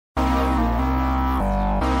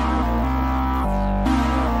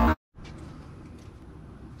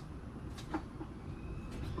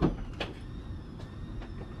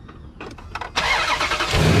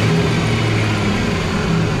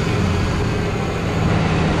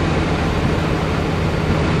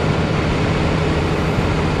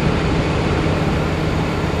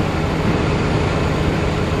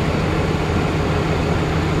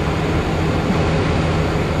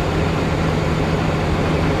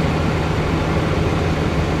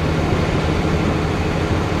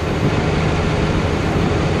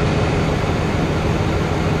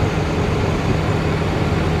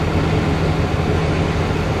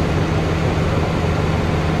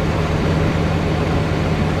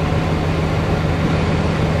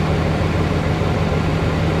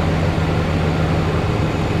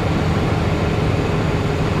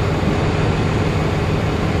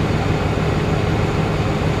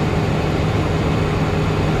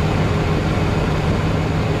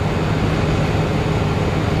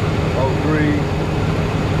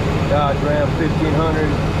500,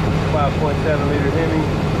 5.7 liter Hemi,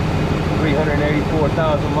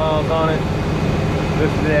 384,000 miles on it.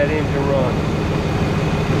 Listen to that engine run.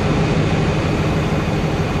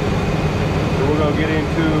 So we're gonna get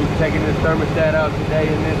into taking this thermostat out today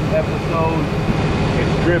in this episode.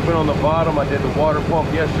 It's dripping on the bottom. I did the water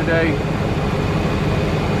pump yesterday.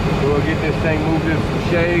 So we'll get this thing moved to some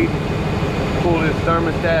shade, pull this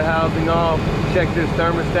thermostat housing off, check this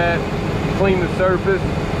thermostat, clean the surface,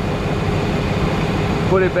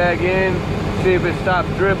 put it back in, see if it stops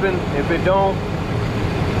dripping. If it don't,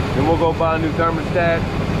 then we'll go buy a new thermostat,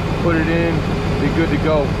 put it in, be good to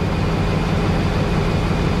go.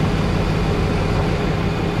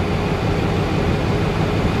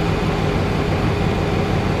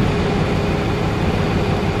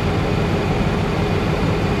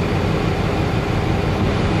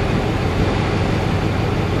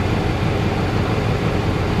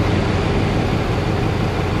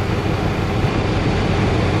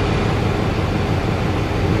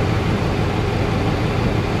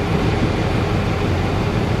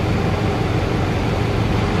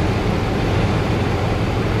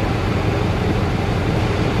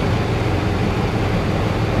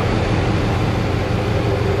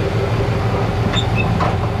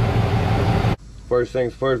 First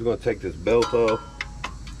things first, we're going to take this belt off.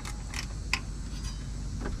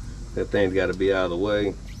 That thing's got to be out of the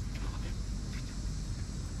way.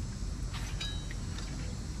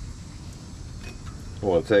 I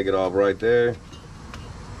want to take it off right there.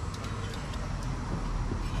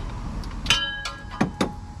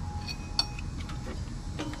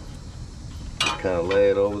 Kind of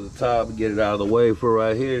lay it over the top and get it out of the way for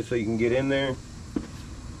right here so you can get in there.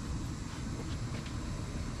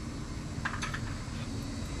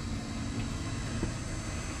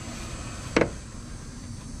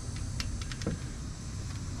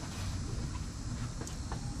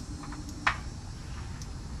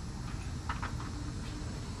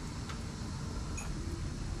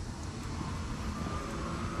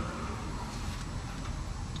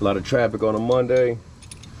 A lot of traffic on a Monday.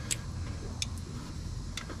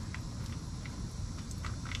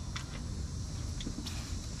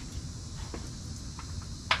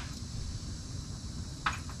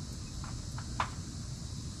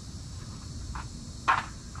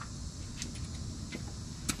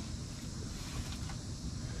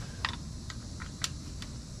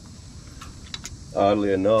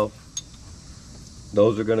 Oddly enough,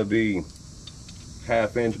 those are going to be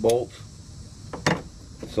 1/2-inch bolts.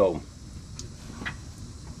 So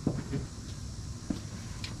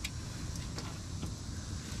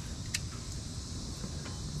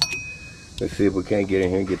let's see if we can't get in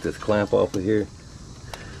here and get this clamp off of here.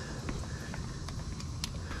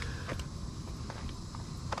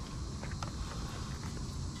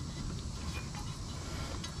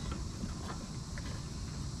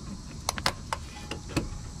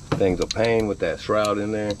 Thing's a pain with that shroud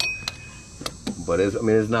in there, but it's, I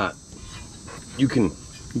mean, it's not. You can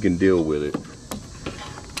deal with it.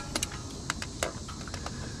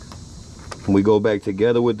 When we go back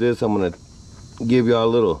together with this, I'm gonna give y'all a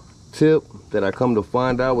little tip that I come to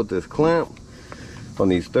find out with this clamp on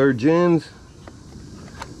these 3rd gens.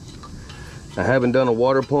 I haven't done a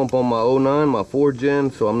water pump on my 09, my 4th gen,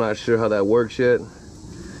 so I'm not sure how that works yet.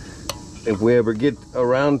 If we ever get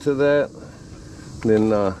around to that,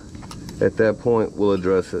 then at that point we'll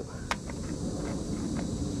address it.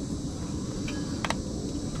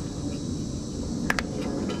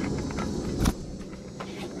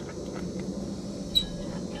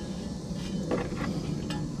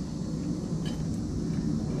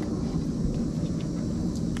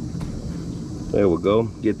 There we go.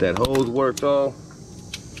 Get that hose worked off.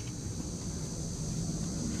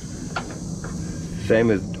 Same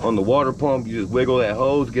as on the water pump, you just wiggle that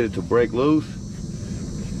hose, get it to break loose.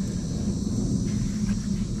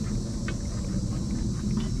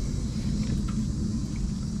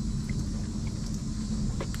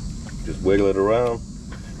 Just wiggle it around.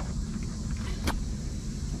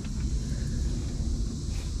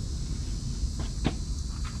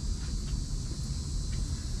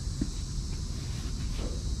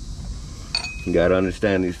 You gotta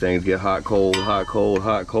understand, these things get hot, cold, hot, cold,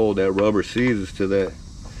 hot, cold. That rubber seizes to that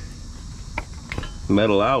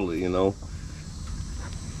metal outlet, you know.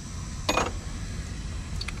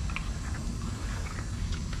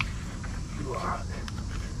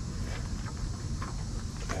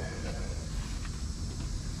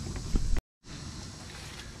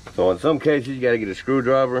 So in some cases, you gotta get a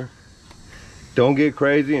screwdriver. Don't get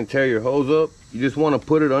crazy and tear your hose up. You just wanna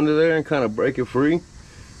put it under there and kind of break it free.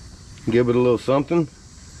 Give it a little something.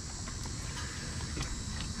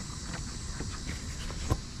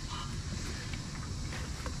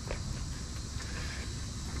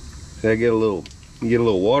 I get a little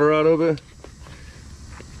water out of it.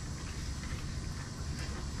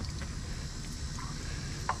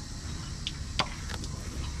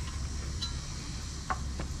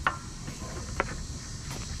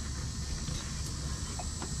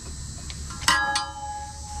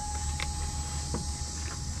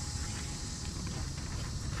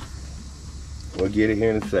 We'll get it here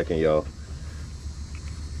in a second, y'all.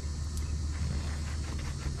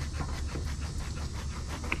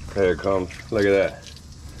 There it comes. Look at that.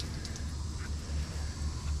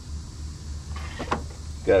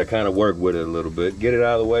 Got to kind of work with it a little bit. Get it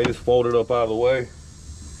out of the way. Just fold it up out of the way.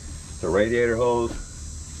 The radiator hose.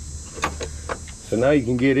 So now you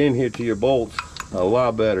can get in here to your bolts a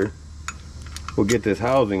lot better. We'll get this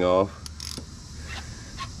housing off.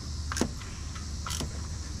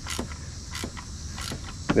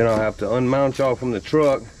 Then I'll have to unmount y'all from the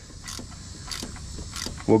truck.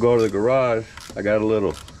 We'll go to the garage. I got a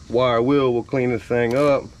little wire wheel. We'll clean this thing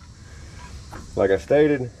up. Like I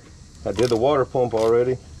stated, I did the water pump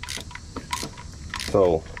already.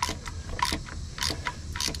 So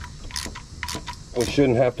we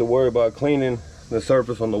shouldn't have to worry about cleaning the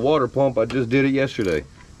surface on the water pump. I just did it yesterday.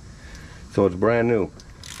 So it's brand new.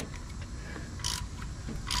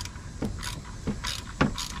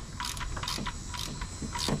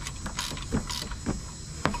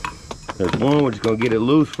 There's one, we're just gonna get it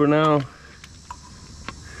loose for now.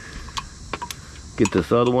 Get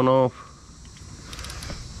this other one off.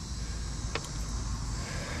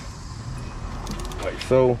 Like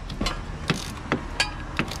so.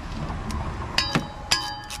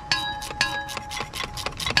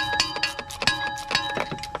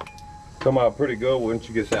 Come out pretty good once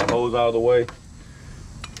you get that hose out of the way.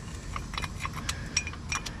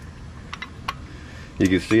 You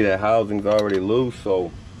can see that housing's already loose,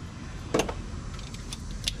 so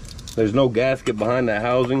there's no gasket behind that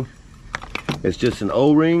housing. It's just an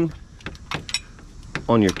O-ring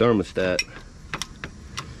on your thermostat.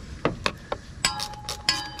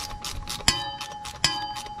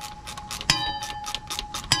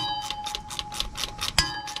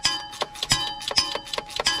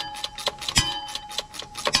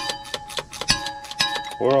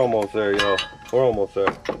 We're almost there, y'all. We're almost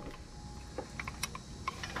there.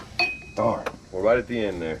 All right, we're right at the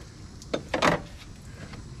end there.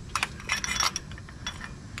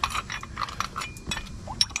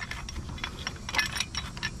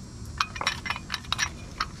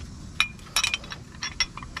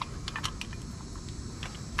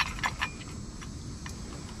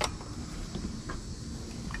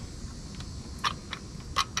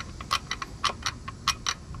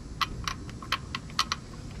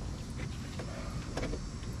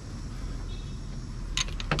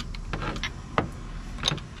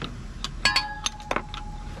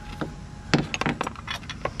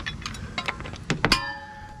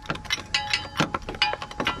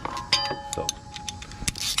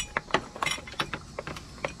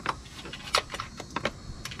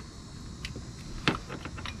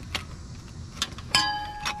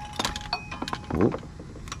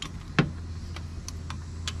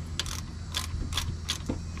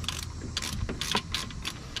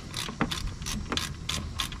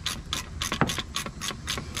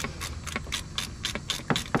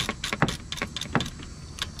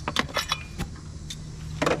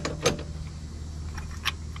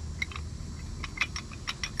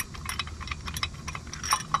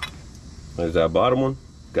 There's that bottom one.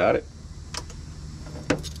 Got it.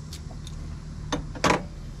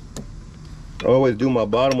 I always do my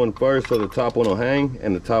bottom one first so the top one will hang,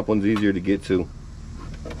 and the top one's easier to get to.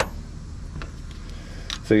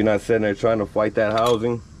 So you're not sitting there trying to fight that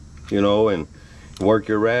housing, you know, and work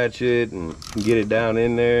your ratchet and get it down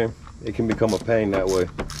in there. It can become a pain that way.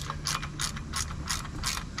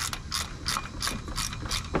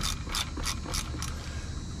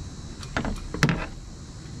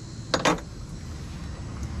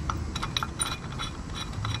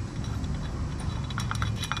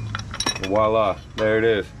 Voila, there it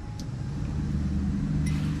is.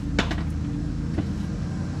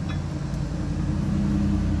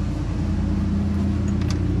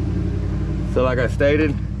 So like I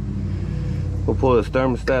stated, we'll pull this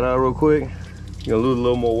thermostat out real quick. You're gonna lose a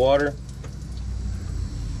little more water.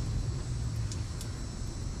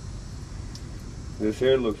 This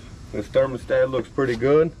thermostat looks pretty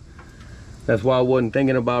good. That's why I wasn't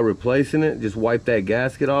thinking about replacing it. Just wipe that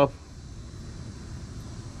gasket off.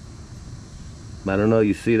 I don't know,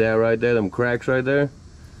 you see that right there, them cracks right there?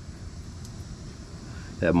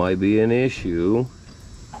 That might be an issue.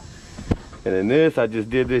 And then this, I just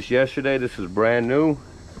did this yesterday. This is brand new.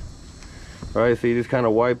 All right, so you just kind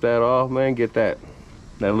of wipe that off, man. Get that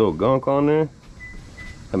that little gunk on there.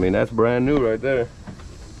 I mean, that's brand new right there.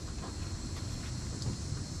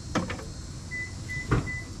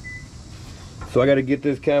 So I got to get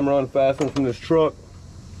this camera unfastened from this truck,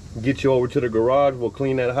 get you over to the garage. We'll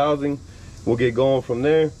clean that housing. We'll get going from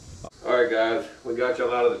there. All right, guys, we got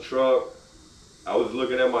y'all out of the truck. I was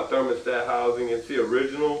looking at my thermostat housing. It's the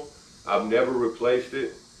original. I've never replaced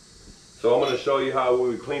it. So I'm going to show you how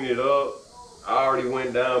we clean it up. I already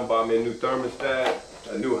went down, bought me a new thermostat,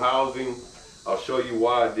 a new housing. I'll show you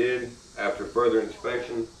why I did after further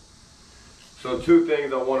inspection. So 2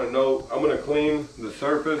 things I want to note. I'm going to clean the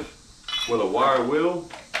surface with a wire wheel.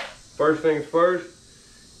 First things first,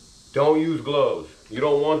 don't use gloves. You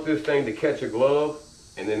don't want this thing to catch a glove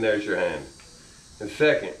and then there's your hand. And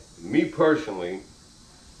second, me personally,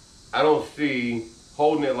 I don't see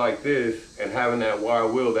holding it like this and having that wire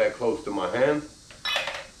wheel that close to my hand.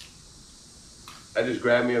 I just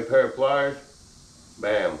grab me a pair of pliers,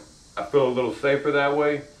 bam. I feel a little safer that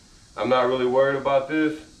way. I'm not really worried about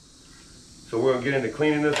this. So we're gonna get into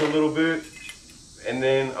cleaning this a little bit, and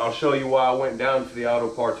then I'll show you why I went down to the auto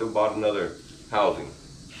parts and bought another housing.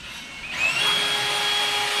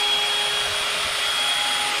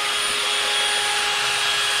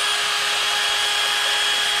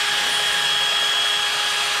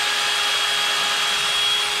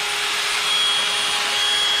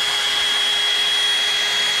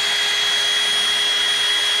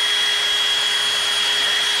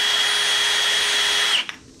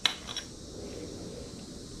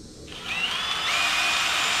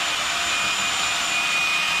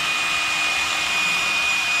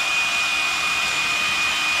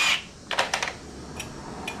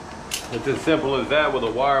 It's as simple as that with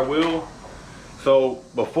a wire wheel. So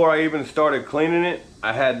before I even started cleaning it,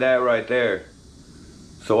 I had that right there.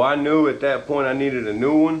 So I knew at that point I needed a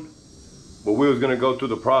new one, but we was gonna go through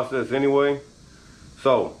the process anyway.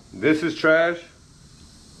 So this is trash.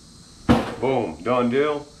 Boom, done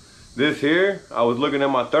deal. This here, I was looking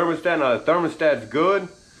at my thermostat. Now the thermostat's good,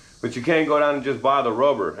 but you can't go down and just buy the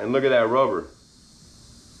rubber. And look at that rubber.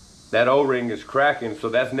 That O-ring is cracking, so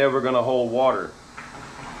that's never gonna hold water.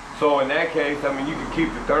 So in that case, I mean, you can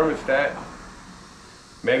keep the thermostat.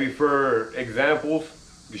 Maybe for examples,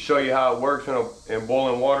 to show you how it works in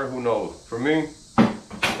boiling water, who knows? For me,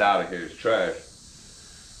 it's out of here, it's trash.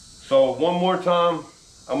 So one more time,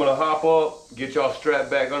 I'm gonna hop up, get y'all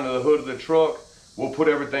strapped back under the hood of the truck. We'll put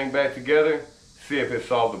everything back together, see if it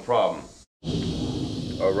solved the problem.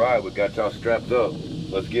 All right, we got y'all strapped up.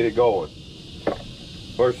 Let's get it going.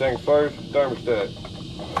 First things first, thermostat.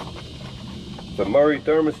 It's a Murray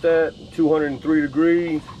thermostat, 203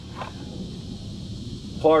 degrees.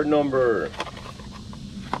 Part number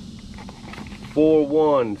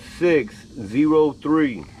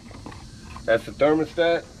 41603. That's the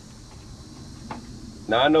thermostat.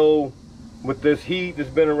 Now I know with this heat that's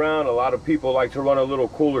been around, a lot of people like to run a little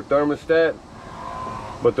cooler thermostat.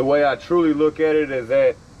 But the way I truly look at it is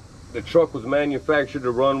that the truck was manufactured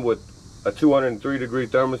to run with a 203 degree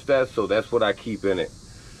thermostat, so that's what I keep in it.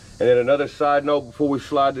 And then another side note before we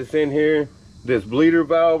slide this in here, this bleeder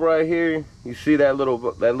valve right here, you see that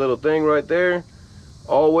little thing right there?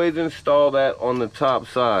 Always install that on the top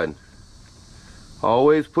side.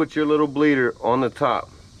 Always put your little bleeder on the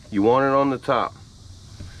top. You want it on the top,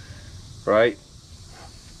 right?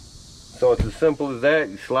 So it's as simple as that.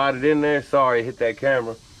 You slide it in there. Sorry, I hit that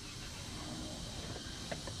camera.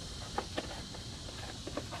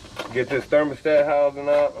 Get this thermostat housing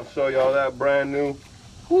out. I'll show y'all that brand new.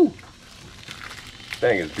 Whew.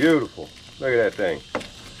 Thing is beautiful. Look at that thing.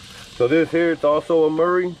 So this here, it's also a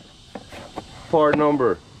Murray. Part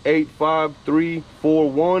number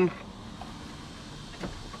 85341.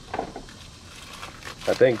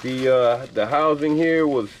 I think the housing here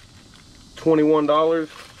was $21. I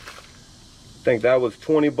think that was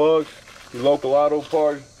 20 bucks. Local auto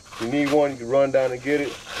parts. If you need one, you can run down and get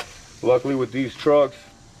it. Luckily with these trucks,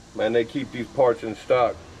 man, they keep these parts in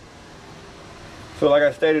stock. So like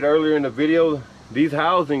I stated earlier in the video, these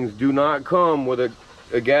housings do not come with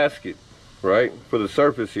a gasket, right? For the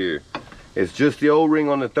surface here. It's just the O-ring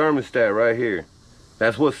on the thermostat right here.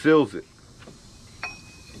 That's what seals it.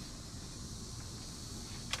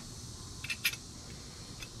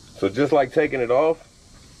 So just like taking it off,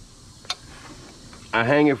 I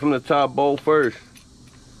hang it from the top bolt first.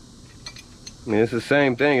 I mean, it's the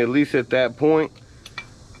same thing. At least at that point,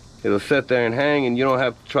 it'll sit there and hang and you don't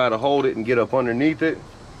have to try to hold it and get up underneath it.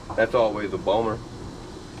 That's always a bummer.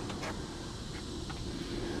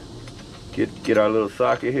 Get our little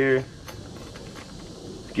socket here.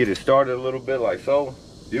 Get it started a little bit like so.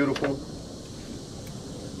 Beautiful.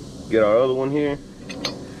 Get our other one here.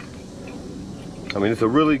 I mean, it's a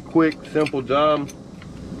really quick, simple job.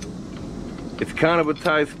 It's kind of a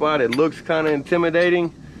tight spot. It looks kind of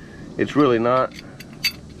intimidating. It's really not.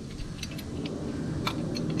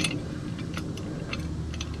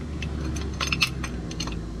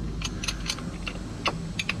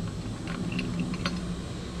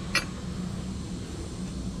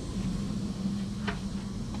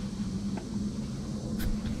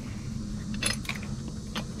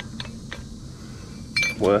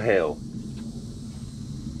 Well, hell.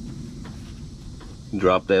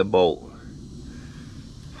 Drop that bolt.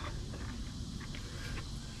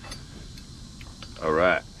 All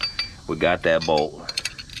right, we got that bolt.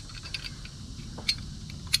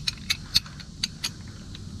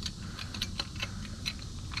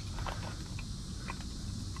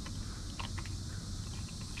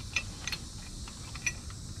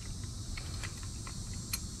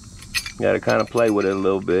 Got to kind of play with it a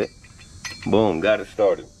little bit. Boom, got it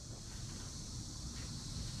started.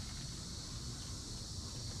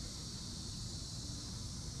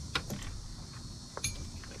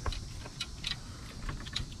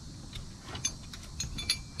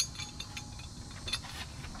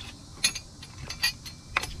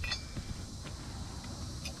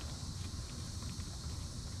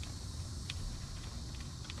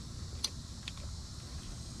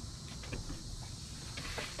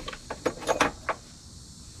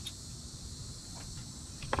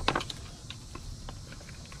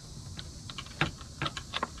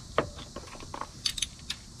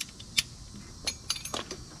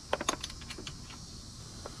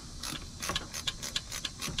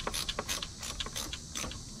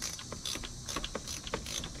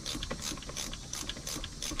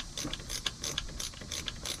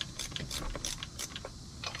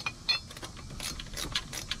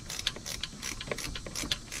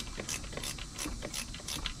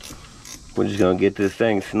 We're just gonna get this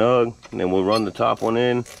thing snug, and then we'll run the top one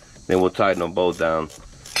in, then we'll tighten them both down.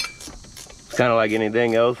 It's kind of like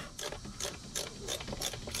anything else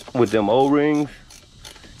with them O-rings.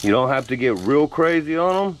 You don't have to get real crazy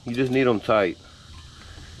on them, you just need them tight.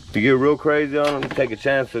 If you get real crazy on them, you take a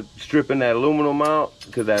chance of stripping that aluminum out,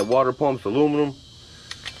 because that water pump's aluminum.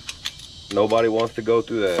 Nobody wants to go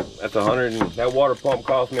through that. That's that water pump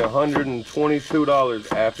cost me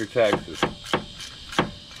 $122 after taxes.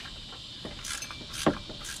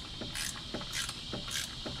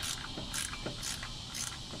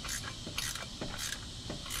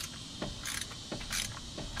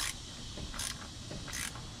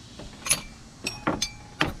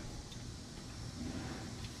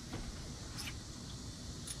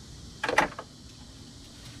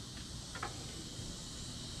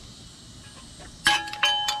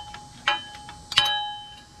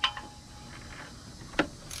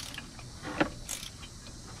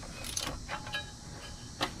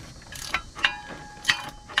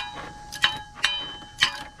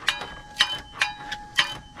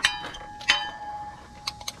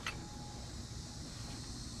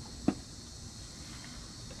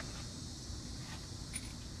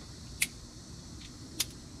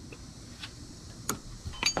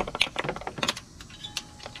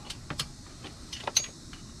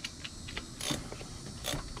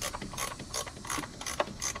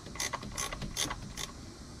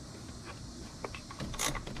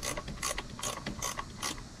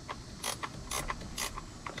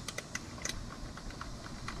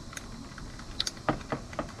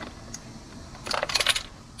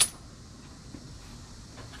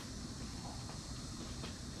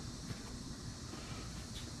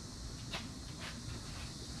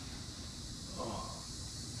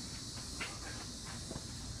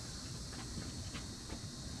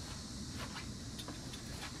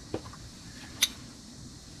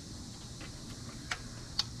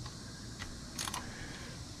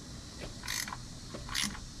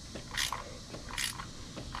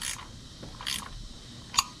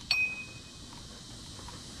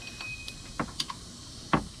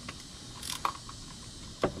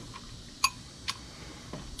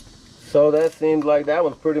 So that seems like that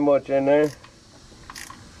one's pretty much in there.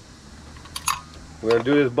 We're gonna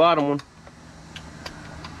do this bottom one.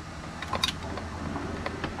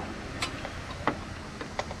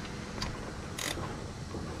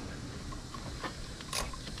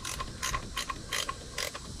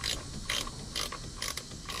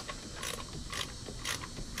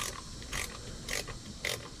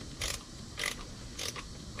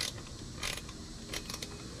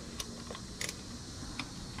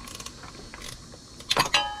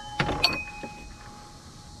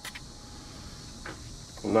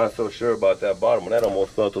 I'm not so sure about that bottom one. That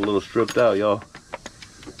almost felt a little stripped out, y'all.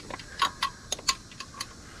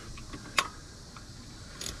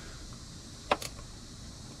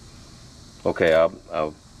 Okay,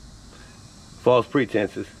 I'll false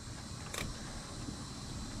pretenses.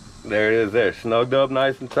 There it is there, snugged up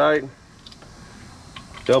nice and tight.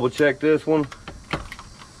 Double check this one.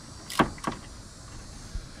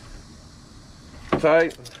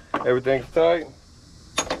 Tight, everything's tight.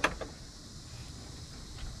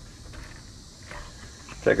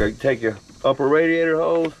 Take your upper radiator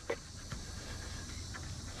hose,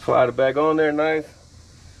 slide it back on there nice,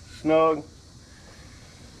 snug.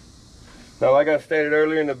 Now, like I stated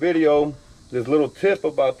earlier in the video, this little tip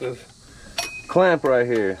about this clamp right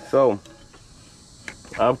here. So,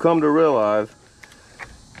 I've come to realize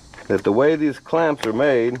that the way these clamps are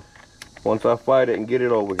made, once I fight it and get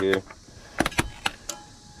it over here,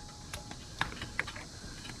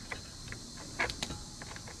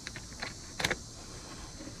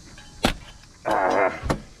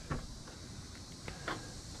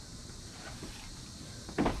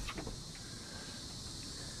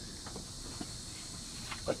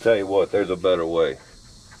 I tell you what, there's a better way.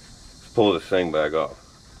 Let's pull this thing back off.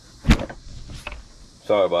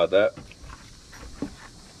 Sorry about that.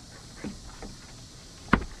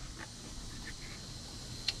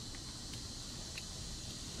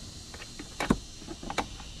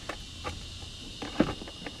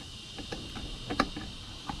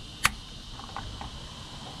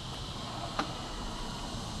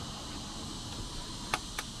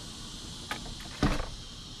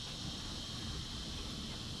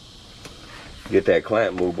 Get that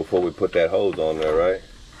clamp moved before we put that hose on there, right?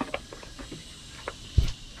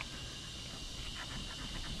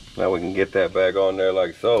 Now we can get that back on there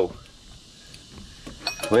like so.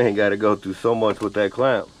 We ain't got to go through so much with that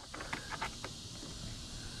clamp.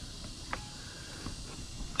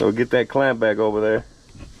 So we'll get that clamp back over there.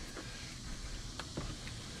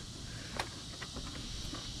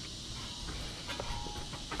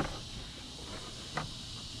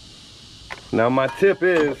 Now my tip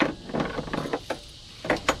is,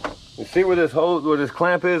 you see where this hose, where this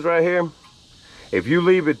clamp is right here? If you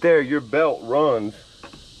leave it there, your belt runs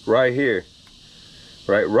right here,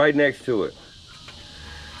 right next to it.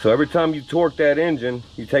 So every time you torque that engine,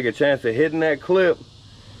 you take a chance of hitting that clip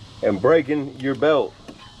and breaking your belt.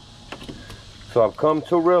 So I've come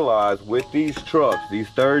to realize with these trucks, these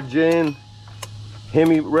 3rd gen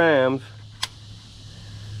Hemi Rams,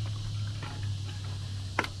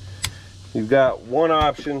 you've got one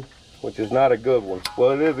option, which is not a good one. Well,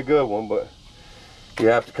 it is a good one, but you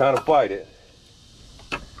have to kind of fight it.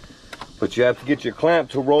 But you have to get your clamp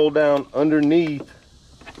to roll down underneath,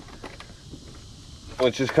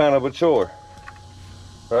 which is kind of a chore,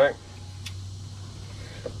 right?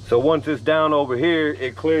 So once it's down over here,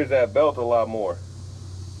 it clears that belt a lot more.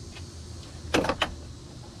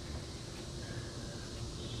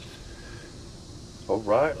 All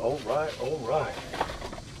right, all right, all right.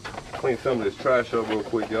 Clean some of this trash up real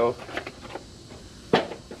quick, y'all.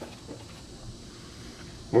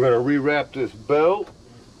 We're gonna rewrap this belt.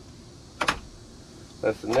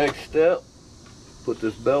 That's the next step. Put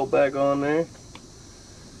this belt back on there.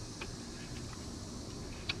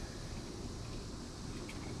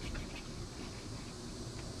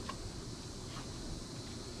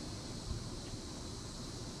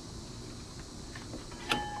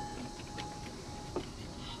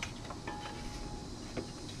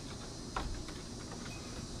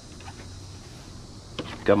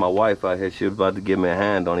 Got my wife out here. She was about to give me a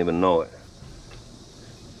hand, don't even know it.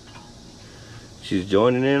 She's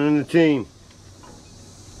joining in on the team.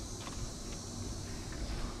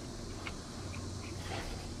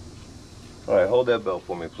 All right, hold that belt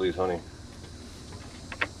for me, please, honey.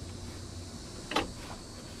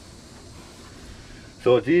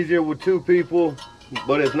 So it's easier with 2 people,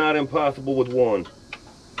 but it's not impossible with 1.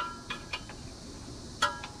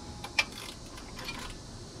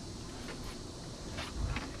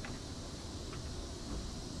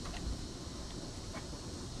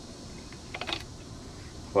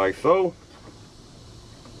 Like so.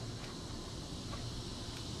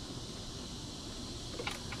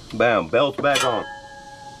 Bam, belt's back on.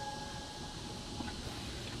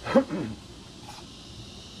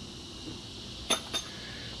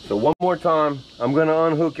 So one more time, I'm gonna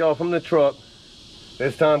unhook y'all from the truck,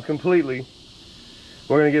 this time completely.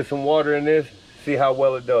 We're gonna get some water in this, see how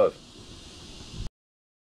well it does.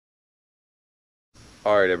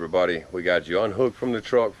 All right, everybody, we got you unhooked from the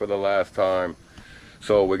truck for the last time.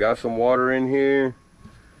 So we got some water in here.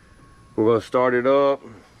 We're gonna start it up.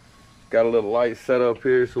 Got a little light set up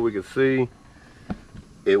here so we can see.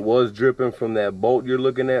 It was dripping from that bolt you're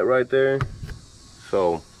looking at right there.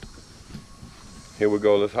 So here we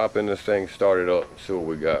go, let's hop in this thing, start it up, see what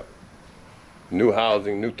we got. New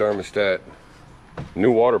housing, new thermostat,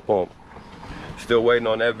 new water pump. Still waiting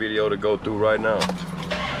on that video to go through right now.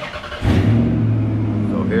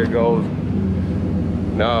 So here it goes.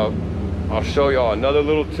 Now, I'll show y'all another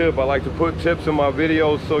little tip. I like to put tips in my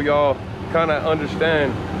videos so y'all kind of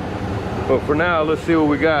understand. But for now, let's see what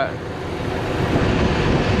we got.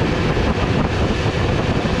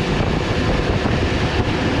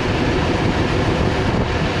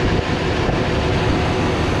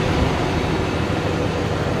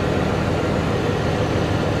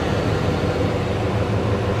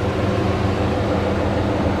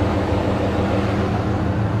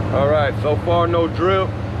 All right, so far no drip.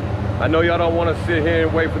 I know y'all don't want to sit here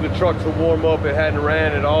and wait for the truck to warm up. It hadn't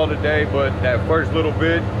ran at all today, but that first little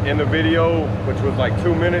bit in the video, which was like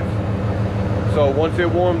 2 minutes. So once it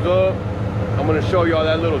warms up, I'm gonna show y'all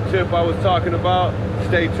that little tip I was talking about.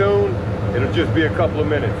 Stay tuned, it'll just be a couple of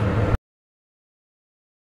minutes.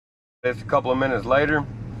 It's a couple of minutes later.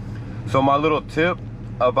 So my little tip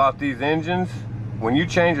about these engines, when you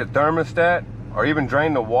change a thermostat or even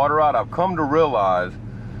drain the water out, I've come to realize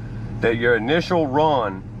that your initial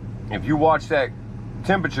run, if you watch that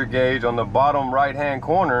temperature gauge on the bottom right hand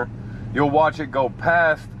corner, you'll watch it go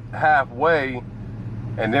past halfway,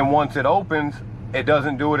 and then once it opens, it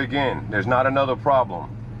doesn't do it again. There's not another problem.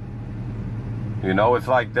 You know, it's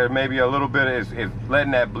like there may be a little bit of, it's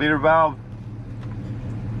letting that bleeder valve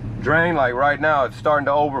drain. Like right now, it's starting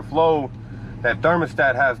to overflow. That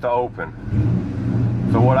thermostat has to open.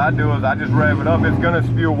 So what I do is I just rev it up. It's gonna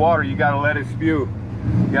spew water. You gotta let it spew.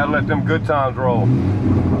 You gotta let them good times roll.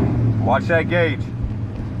 Watch that gauge.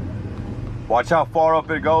 Watch how far up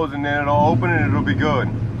it goes, and then it'll open and it'll be good.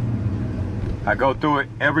 I go through it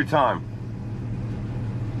every time.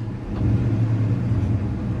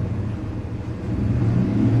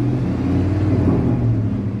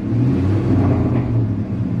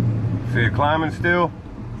 See it climbing still?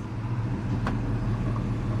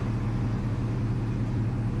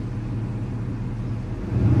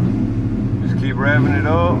 Just keep revving it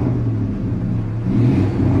up.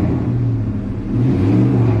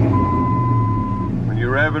 When you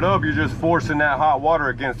rev it up, you're just forcing that hot water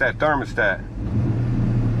against that thermostat.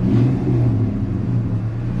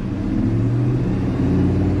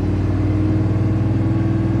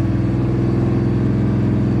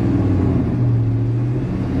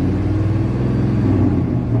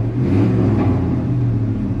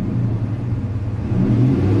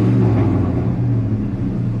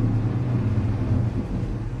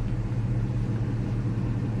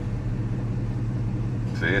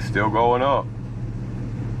 See, it's still going up.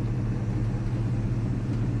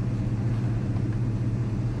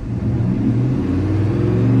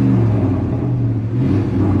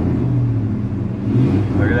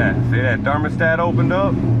 Look at that. See that thermostat opened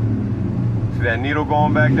up? See that needle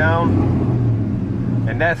going back down?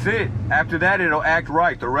 And that's it. After that, it'll act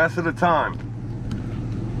right the rest of the time.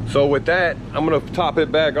 So with that, I'm gonna top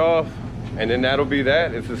it back off, and then that'll be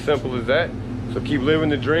that. It's as simple as that. So keep living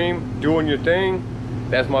the dream, doing your thing.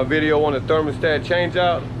 That's my video on the thermostat change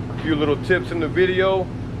out. A few little tips in the video.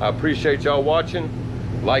 I appreciate y'all watching.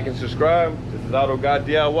 Like and subscribe. This is Auto Guy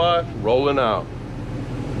DIY, rolling out.